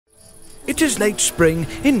It is late spring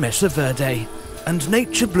in Mesa Verde, and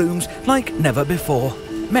nature blooms like never before.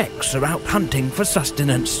 Mechs are out hunting for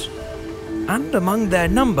sustenance. And among their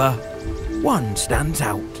number, one stands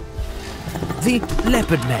out. The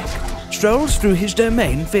leopard mech strolls through his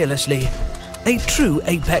domain fearlessly, a true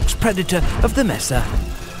apex predator of the Mesa.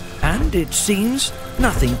 And it seems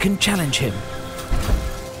nothing can challenge him.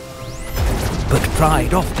 But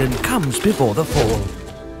pride often comes before the fall.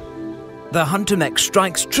 The hunter mech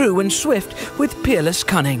strikes true and swift with peerless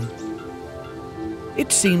cunning.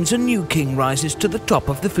 It seems a new king rises to the top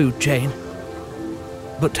of the food chain.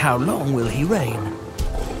 But how long will he reign?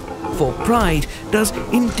 For pride does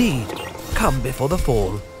indeed come before the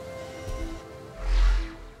fall.